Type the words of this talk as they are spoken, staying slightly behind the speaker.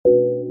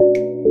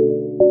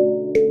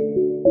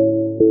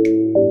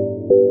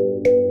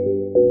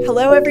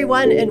Hello,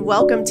 everyone, and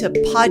welcome to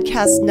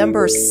podcast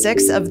number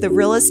 6 of The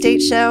Real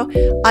Estate Show.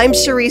 I'm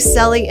Cherise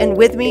Selly, and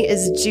with me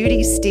is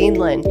Judy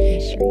Steenland.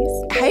 Hey,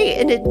 Cherise. Hey,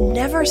 and it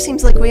never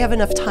seems like we have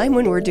enough time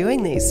when we're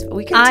doing these.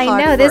 We can talk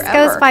I know, this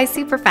goes by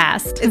super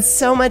fast. It's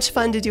so much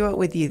fun to do it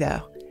with you,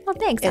 though. Well,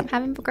 thanks. I'm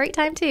having a great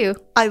time, too.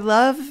 I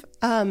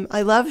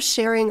love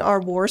sharing our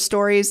war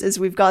stories as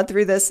we've gone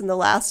through this in the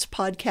last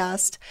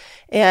podcast.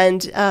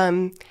 And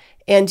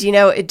you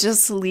know, it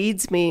just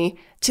leads me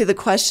to the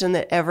question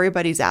that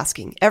everybody's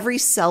asking. Every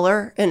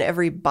seller and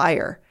every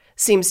buyer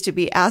seems to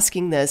be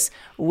asking this: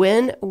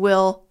 when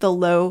will the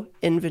low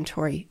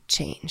inventory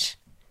change?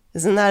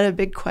 Isn't that a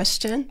big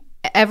question?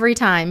 Every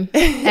time.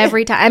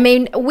 I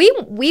mean,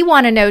 we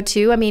want to know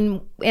too. I mean,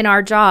 in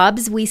our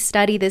jobs, we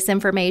study this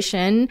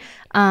information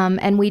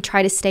and we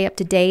try to stay up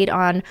to date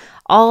on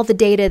all the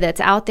data that's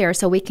out there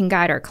so we can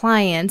guide our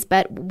clients.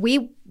 But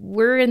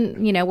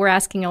we're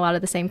asking a lot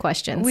of the same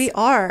questions. We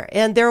are.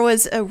 And there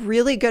was a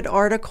really good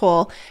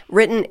article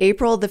written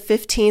April the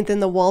 15th in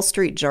the Wall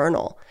Street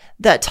Journal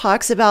that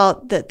talks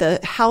about that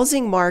the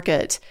housing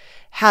market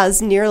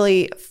has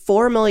nearly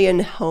 4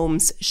 million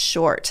homes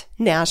short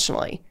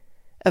nationally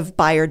of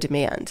buyer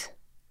demand.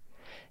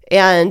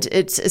 And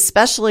it's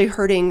especially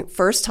hurting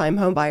first-time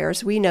home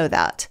buyers. We know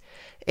that.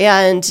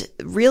 And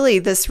really,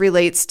 this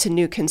relates to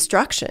new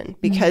construction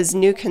because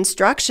new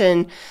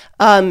construction,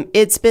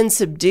 it's been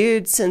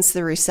subdued since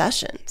the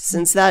recession,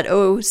 since that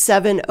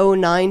 07,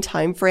 09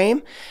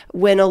 timeframe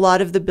when a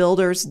lot of the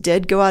builders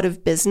did go out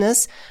of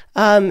business.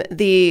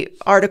 The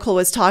article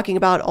was talking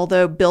about,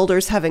 although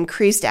builders have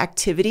increased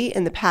activity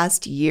in the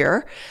past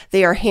year,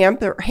 they are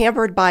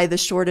hampered by the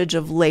shortage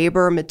of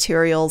labor,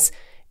 materials,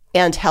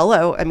 and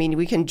I mean,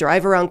 we can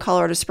drive around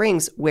Colorado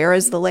Springs. Where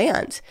is the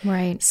land?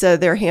 Right. So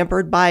they're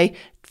hampered by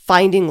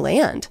finding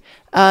land.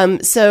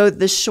 So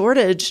the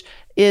shortage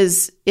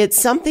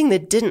it's something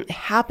that didn't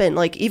happen.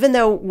 Like, even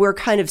though we're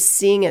kind of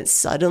seeing it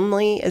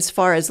suddenly as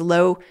far as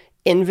low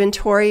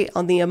inventory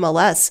on the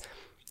MLS,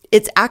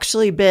 it's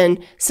actually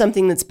been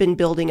something that's been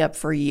building up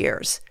for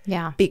years.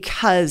 Yeah.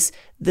 Because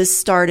this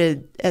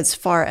started as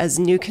far as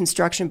new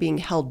construction being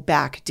held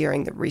back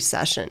during the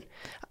recession.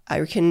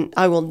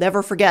 I will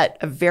never forget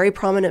a very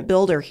prominent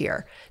builder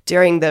here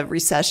during the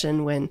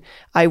recession when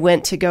I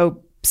went to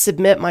go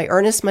submit my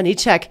earnest money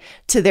check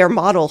to their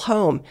model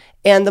home,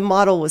 and the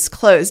model was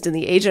closed, and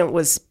the agent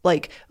was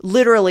like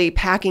literally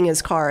packing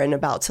his car and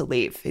about to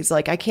leave. He's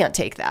like, I can't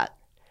take that.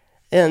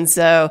 And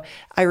so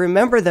I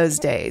remember those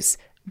days,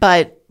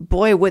 but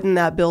boy, wouldn't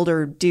that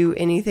builder do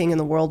anything in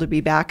the world to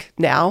be back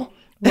now?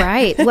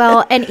 Right.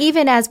 Well, and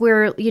even as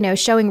we're,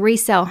 showing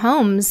resale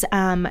homes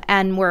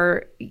and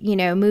we're,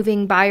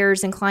 moving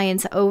buyers and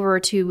clients over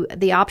to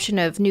the option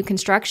of new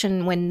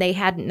construction when they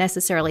hadn't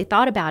necessarily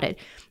thought about it,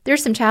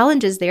 there's some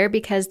challenges there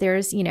because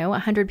there's,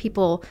 100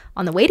 people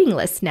on the waiting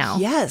list now.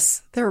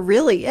 Yes, there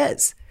really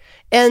is.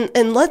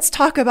 And let's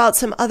talk about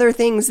some other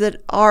things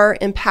that are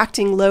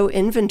impacting low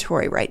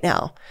inventory right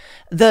now.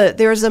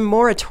 There's a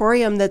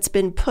moratorium that's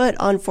been put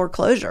on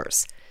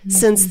foreclosures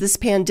since this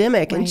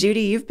pandemic. And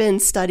Judy, you've been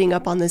studying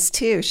up on this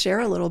too. Share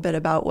a little bit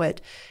about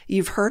what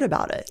you've heard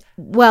about it.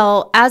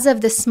 Well, as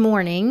of this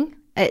morning,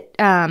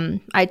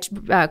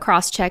 I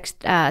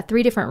cross-checked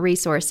 3 different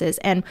resources,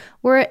 and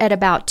we're at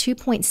about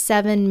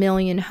 2.7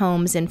 million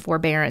homes in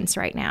forbearance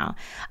right now.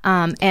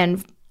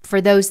 And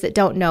for those that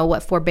don't know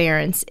what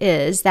forbearance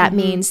is, that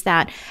means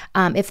that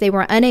if they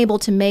were unable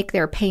to make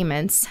their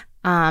payments,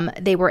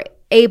 they were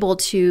able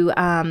to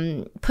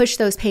push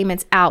those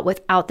payments out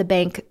without the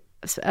bank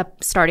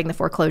starting the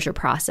foreclosure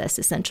process,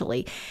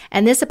 essentially.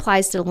 And this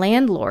applies to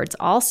landlords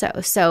also.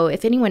 So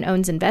if anyone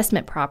owns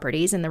investment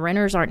properties and the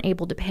renters aren't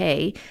able to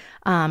pay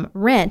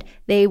rent,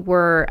 they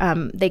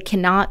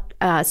cannot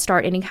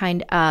start any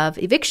kind of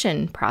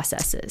eviction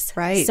processes.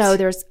 Right. So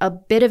there's a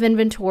bit of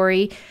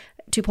inventory,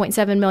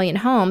 2.7 million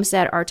homes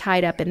that are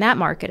tied up in that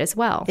market as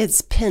well.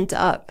 It's pent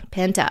up.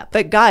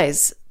 But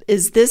guys,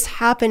 is this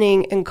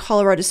happening in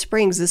Colorado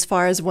Springs as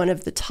far as one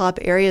of the top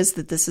areas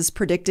that this is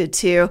predicted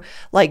to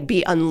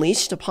be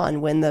unleashed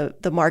upon when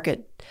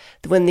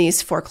when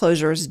these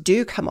foreclosures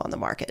do come on the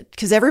market?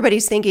 Because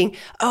everybody's thinking,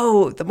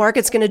 oh, the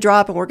market's going to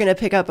drop and we're going to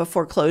pick up a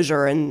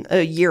foreclosure in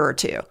a year or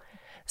two.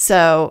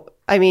 So,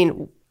 I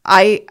mean,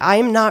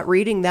 I'm not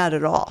reading that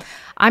at all.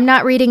 I'm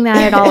not reading that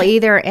at all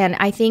either. And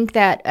I think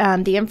that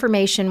the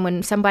information,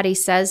 when somebody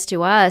says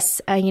to us,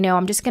 I'm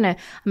going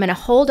to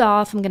hold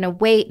off, I'm going to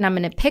wait, and I'm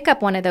going to pick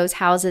up one of those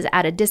houses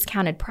at a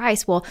discounted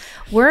price. Well,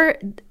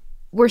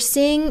 we're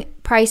seeing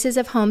prices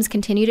of homes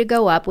continue to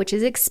go up, which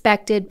is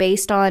expected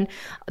based on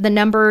the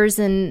numbers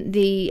and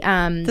the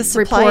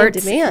supply reports.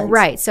 And demand.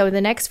 Right. So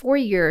the next 4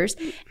 years.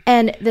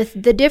 And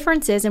the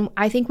difference is, and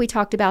I think we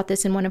talked about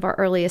this in one of our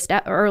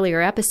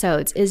earlier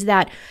episodes, is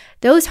that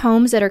those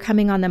homes that are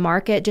coming on the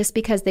market, just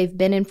because they've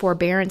been in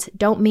forbearance,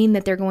 don't mean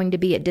that they're going to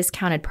be at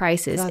discounted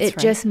prices. It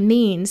just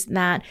means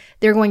that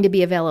they're going to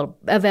be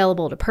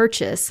available to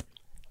purchase.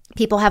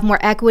 People have more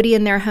equity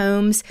in their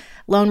homes.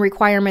 Loan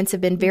requirements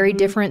have been very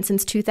different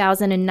since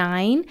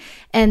 2009.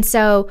 And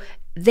so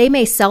they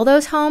may sell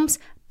those homes,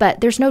 but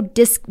there's no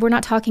we're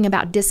not talking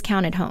about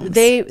discounted homes.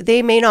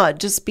 They may not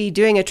just be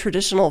doing a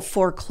traditional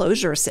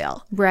foreclosure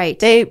sale. Right.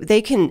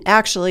 They can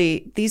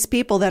actually, these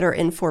people that are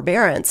in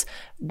forbearance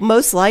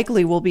most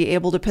likely will be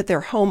able to put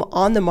their home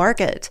on the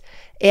market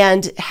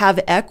and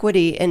have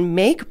equity and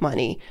make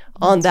money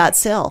on that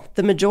sale,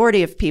 the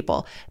majority of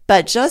people.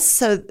 But just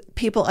so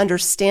people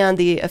understand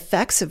the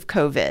effects of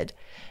COVID,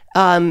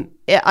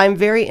 I'm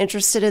very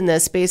interested in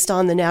this based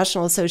on the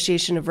National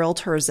Association of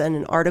Realtors and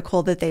an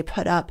article that they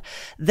put up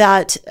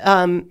that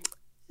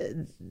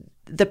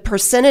the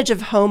percentage of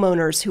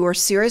homeowners who are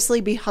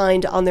seriously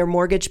behind on their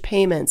mortgage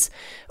payments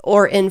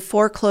or in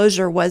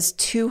foreclosure was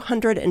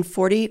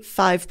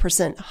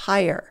 245%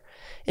 higher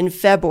in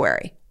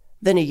February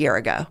than a year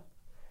ago.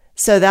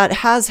 So that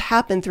has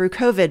happened through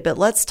COVID, but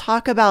let's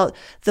talk about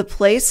the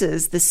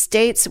places, the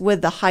states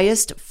with the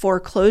highest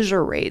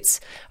foreclosure rates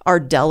are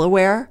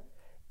Delaware,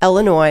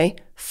 Illinois,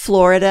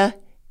 Florida,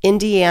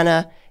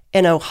 Indiana,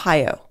 and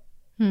Ohio.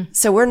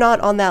 So we're not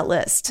on that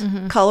list.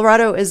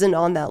 Colorado isn't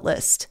on that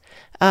list.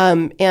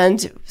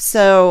 And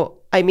so,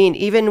 I mean,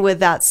 even with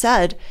that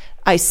said,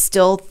 I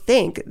still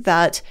think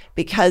that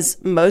because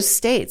most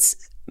states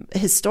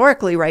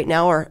historically right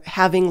now are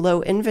having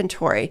low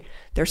inventory,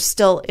 there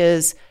still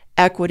is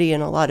equity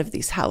in a lot of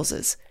these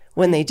houses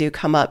when they do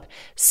come up.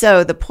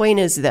 So the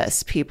point is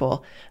this,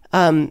 people,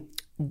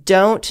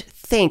 don't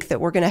think that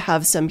we're going to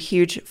have some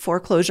huge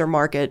foreclosure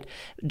market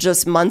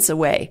just months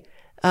away.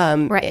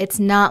 Right. It's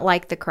not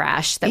like the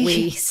crash that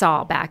we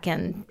saw back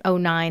in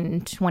 2009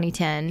 and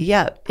 2010.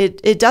 Yeah,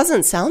 it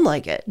doesn't sound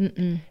like it.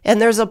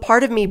 And there's a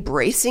part of me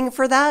bracing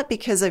for that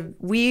because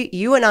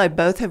you and I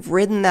both have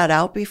ridden that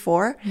out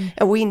before,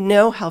 and we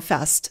know how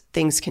fast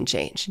things can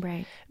change.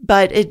 Right.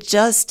 But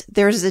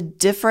there's a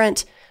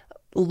different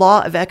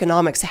law of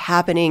economics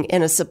happening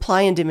and a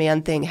supply and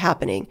demand thing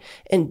happening.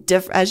 And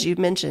as you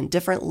mentioned,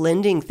 different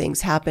lending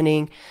things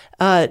happening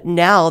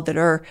now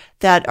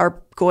that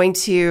are going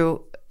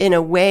to, in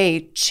a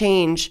way,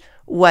 change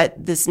what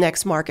this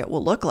next market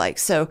will look like.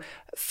 So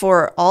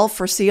for all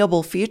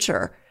foreseeable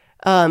future,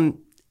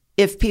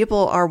 if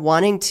people are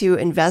wanting to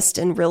invest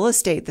in real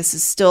estate, this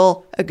is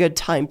still a good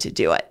time to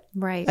do it.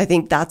 Right. I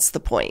think that's the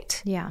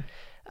point. Yeah.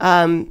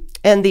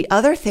 And the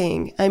other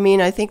thing, I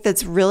mean, I think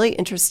that's really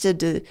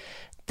interested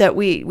that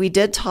we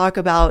did talk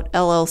about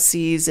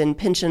LLCs and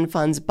pension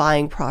funds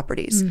buying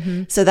properties.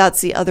 So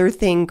that's the other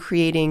thing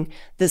creating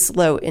this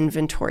low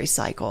inventory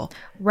cycle.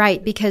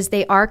 Right, because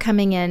they are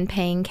coming in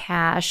paying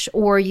cash,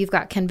 or you've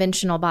got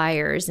conventional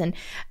buyers. And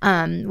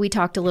we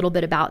talked a little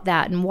bit about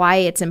that and why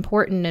it's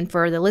important. And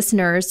for the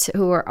listeners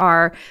who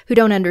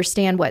don't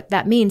understand what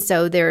that means,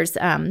 so there's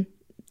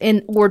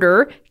in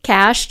order,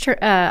 cash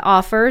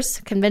offers,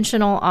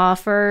 conventional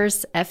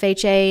offers,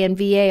 FHA and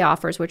VA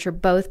offers, which are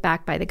both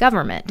backed by the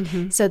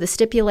government. So the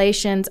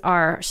stipulations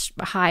are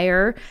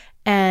higher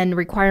and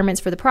requirements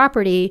for the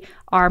property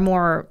are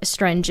more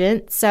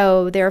stringent.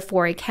 So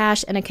therefore, a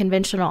cash and a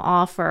conventional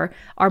offer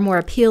are more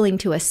appealing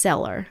to a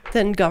seller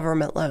than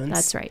government loans.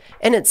 That's right.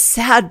 And it's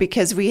sad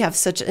because we have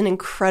such an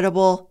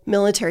incredible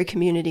military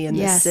community in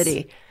this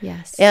city.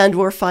 Yes. And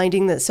we're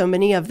finding that so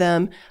many of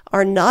them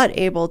are not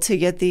able to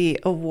get the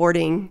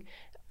awarding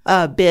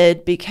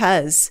bid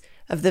because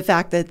of the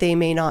fact that they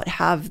may not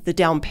have the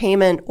down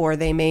payment or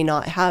they may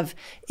not have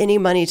any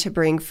money to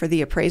bring for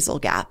the appraisal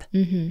gap.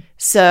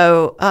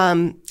 So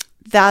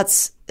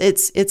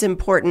it's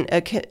important.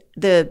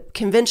 The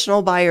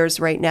conventional buyers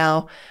right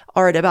now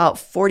are at about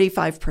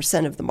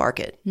 45% of the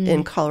market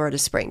in Colorado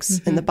Springs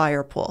in the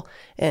buyer pool.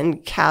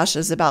 And cash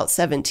is about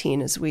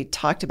 17, as we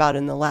talked about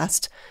in the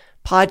last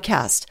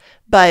podcast.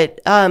 But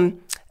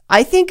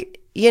I think,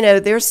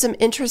 there's some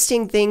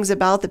interesting things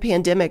about the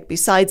pandemic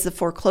besides the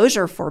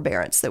foreclosure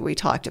forbearance that we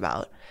talked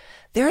about.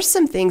 There are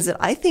some things that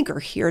I think are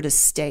here to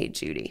stay,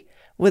 Judy,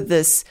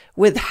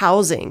 with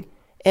housing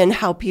and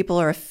how people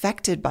are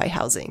affected by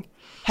housing.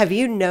 Have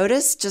you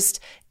noticed just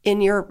in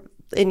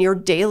your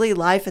daily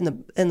life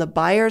and the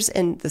buyers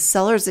and the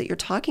sellers that you're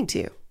talking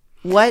to,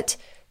 what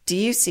do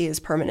you see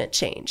as permanent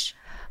change?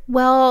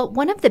 Well,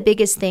 one of the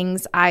biggest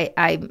things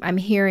I'm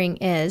hearing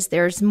is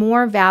there's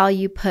more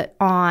value put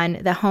on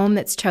the home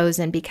that's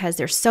chosen because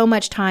there's so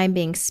much time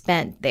being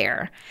spent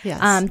there.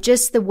 Yes.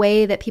 Just the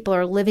way that people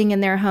are living in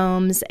their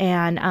homes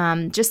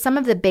and just some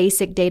of the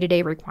basic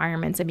day-to-day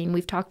requirements. I mean,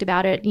 we've talked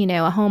about it.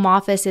 A home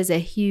office is a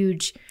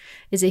huge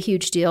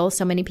deal.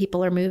 So many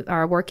people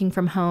are working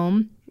from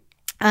home.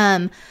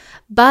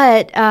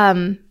 But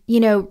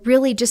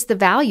really just the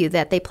value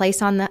that they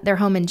place on their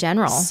home in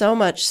general. So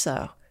much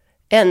so.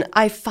 And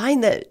I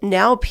find that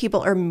now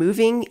people are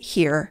moving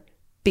here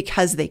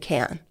because they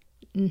can.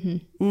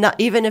 Not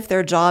even if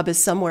their job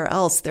is somewhere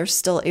else, they're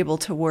still able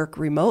to work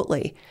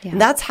remotely. Yeah.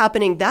 And that's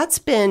happening. That's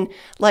been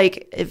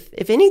like,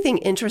 if anything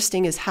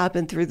interesting has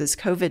happened through this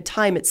COVID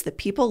time, it's that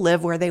people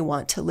live where they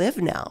want to live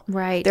now.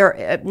 Right.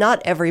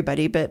 Not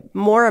everybody, but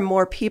more and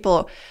more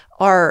people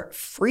are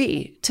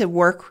free to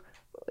work,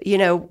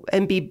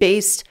 and be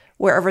based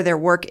wherever their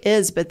work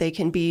is, but they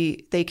can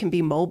be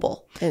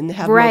mobile and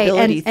have right.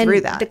 mobility through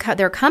that.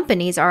 Their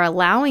companies are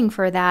allowing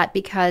for that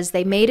because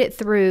they made it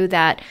through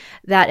that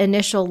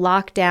initial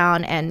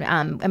lockdown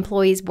and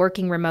employees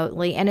working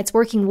remotely, and it's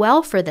working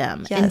well for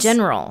them in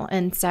general.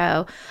 And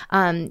so,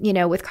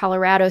 with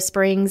Colorado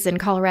Springs and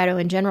Colorado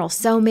in general,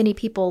 so many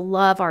people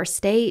love our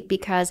state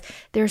because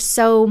there's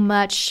so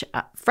much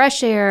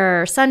fresh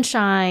air,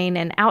 sunshine,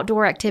 and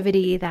outdoor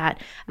activity that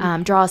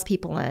draws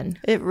people in.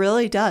 It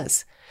really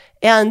does.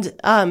 And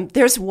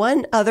there's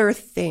one other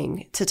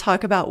thing to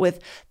talk about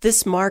with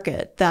this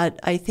market that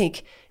I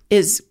think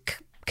is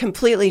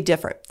completely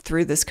different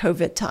through this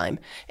COVID time.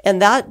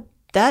 And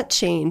that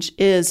change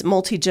is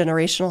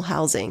multi-generational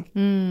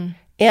housing.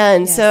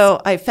 And so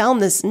I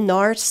found this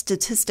NAR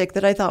statistic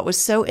that I thought was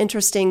so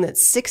interesting, that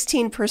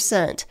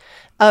 16%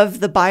 of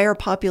the buyer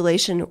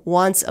population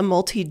wants a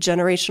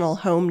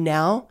multi-generational home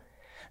now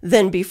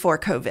than before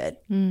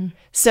COVID.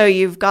 So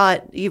you've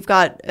got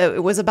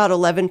it was about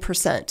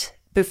 11%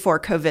 before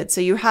COVID. So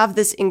you have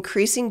this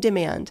increasing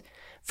demand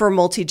for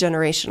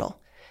multi-generational.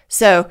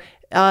 So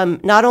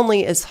not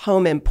only is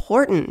home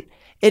important,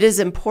 it is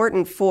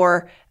important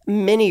for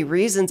many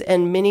reasons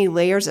and many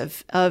layers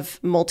of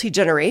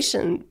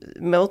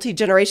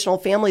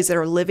multi-generational families that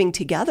are living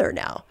together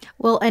now.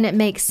 Well, and it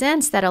makes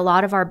sense that a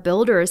lot of our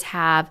builders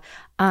have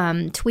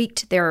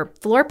tweaked their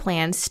floor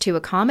plans to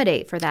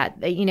accommodate for that.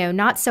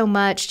 Not so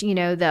much,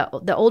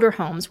 the older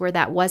homes where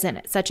that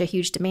wasn't such a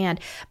huge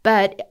demand,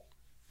 but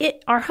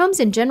our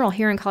homes in general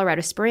here in Colorado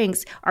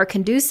Springs are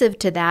conducive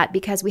to that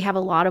because we have a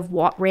lot of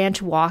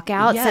ranch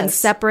walkouts and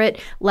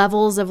separate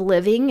levels of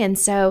living. And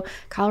so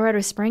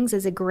Colorado Springs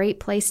is a great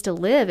place to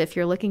live if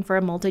you're looking for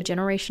a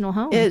multi-generational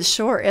home. It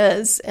sure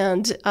is.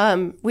 And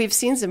we've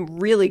seen some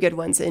really good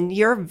ones. And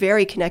you're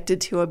very connected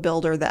to a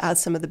builder that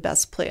has some of the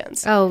best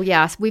plans. Oh,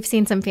 yes. We've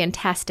seen some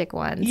fantastic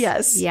ones.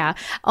 Yes. Yeah.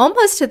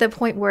 Almost to the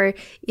point where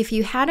if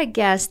you had a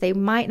guess, they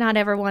might not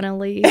ever want to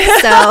leave.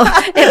 So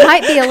it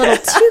might be a little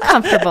too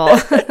comfortable.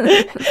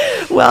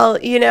 Well,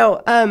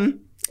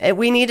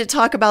 we need to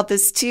talk about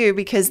this too,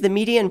 because the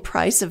median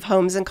price of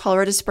homes in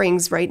Colorado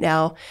Springs right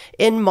now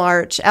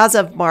as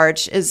of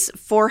March, is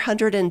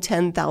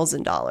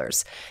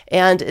 $410,000.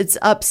 And it's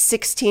up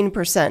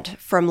 16%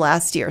 from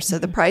last year. So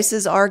the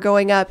prices are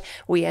going up.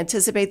 We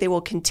anticipate they will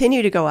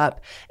continue to go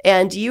up.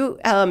 And you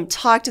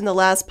talked in the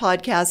last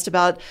podcast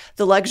about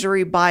the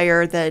luxury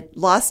buyer that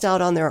lost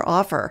out on their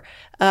offer.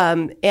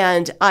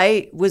 And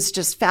I was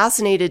just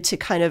fascinated to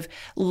kind of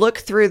look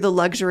through the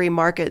luxury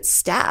market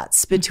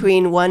stats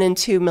between $1 and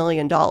 $2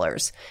 million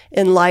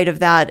in light of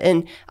that.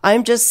 And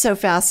I'm just so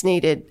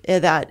fascinated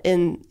that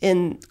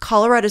in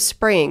Colorado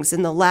Springs,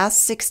 in the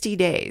last 60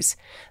 days,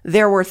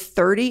 there were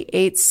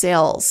 38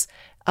 sales.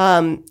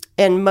 And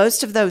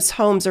most of those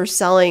homes are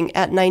selling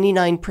at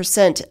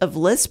 99% of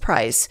list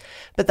price.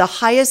 But the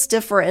highest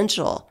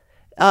differential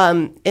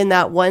in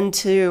that $1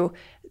 to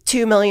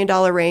 $2 million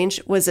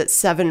range was at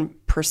 7%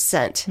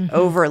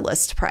 over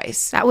list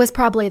price. That was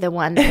probably the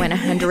one that went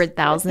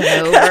 100,000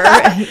 over.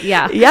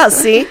 Yeah. Yeah.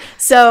 See?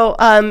 So,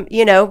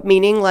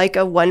 meaning like a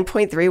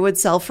 1.3 would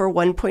sell for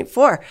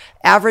 1.4,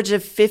 average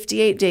of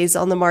 58 days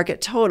on the market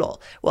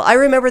total. Well, I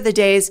remember the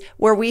days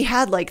where we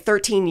had like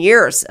 13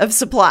 years of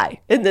supply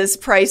in this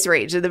price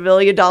range in the $1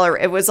 million.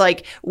 It was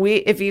like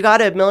if you got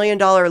 $1 million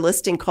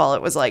listing call,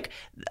 it was like,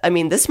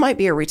 this might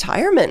be a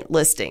retirement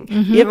listing.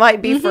 It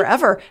might be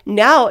forever.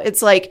 Now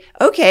it's like,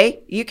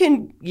 okay,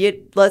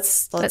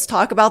 let's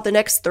talk about the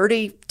next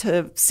 30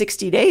 to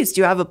 60 days.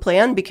 Do you have a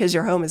plan? Because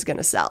your home is going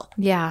to sell.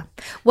 Yeah.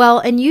 Well,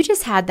 and you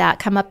just had that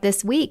come up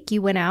this week.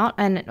 You went out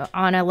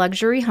on a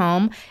luxury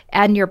home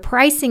and you're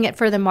pricing it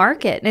for the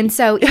market. And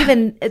so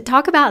even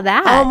talk about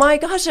that. Oh my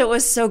gosh, it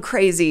was so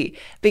crazy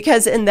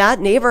because in that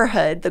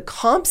neighborhood, the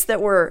comps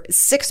that were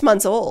 6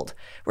 months old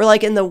were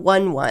like in the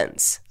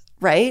 1.1s,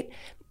 right?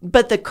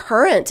 But the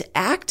current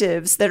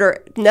actives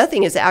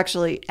nothing is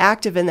actually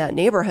active in that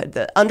neighborhood.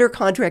 The under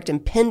contract and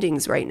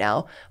pendings right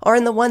now are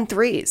in the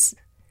 1.3s.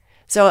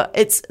 So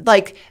it's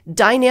like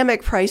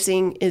dynamic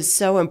pricing is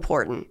so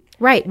important.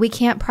 Right. We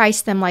can't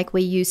price them like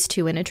we used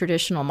to in a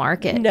traditional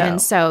market. No. And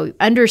so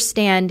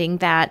understanding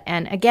that,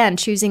 and again,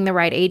 choosing the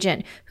right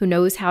agent who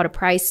knows how to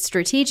price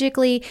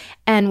strategically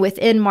and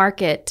within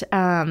market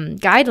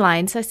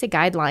guidelines, I say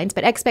guidelines,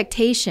 but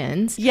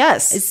expectations.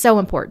 Yes. Is so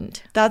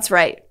important. That's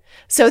right.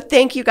 So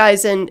thank you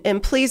guys. And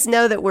please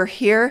know that we're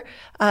here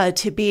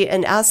to be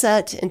an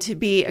asset and to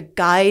be a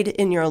guide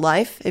in your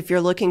life. If you're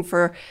looking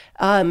for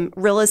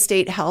real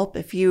estate help,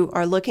 if you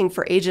are looking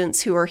for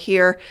agents who are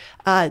here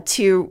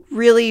to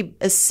really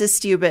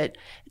assist you, but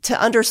to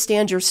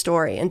understand your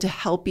story and to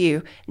help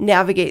you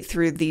navigate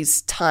through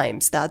these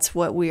times. That's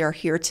what we are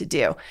here to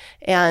do.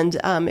 And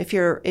if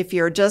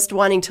you're just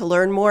wanting to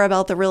learn more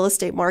about the real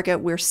estate market,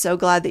 we're so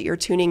glad that you're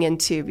tuning in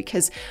too,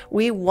 because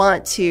we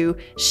want to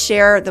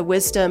share the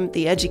wisdom,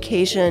 the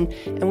education,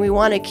 and we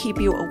want to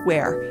keep you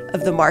aware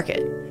of the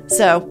market.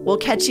 So we'll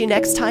catch you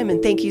next time,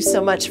 and thank you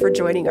so much for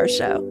joining our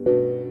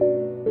show.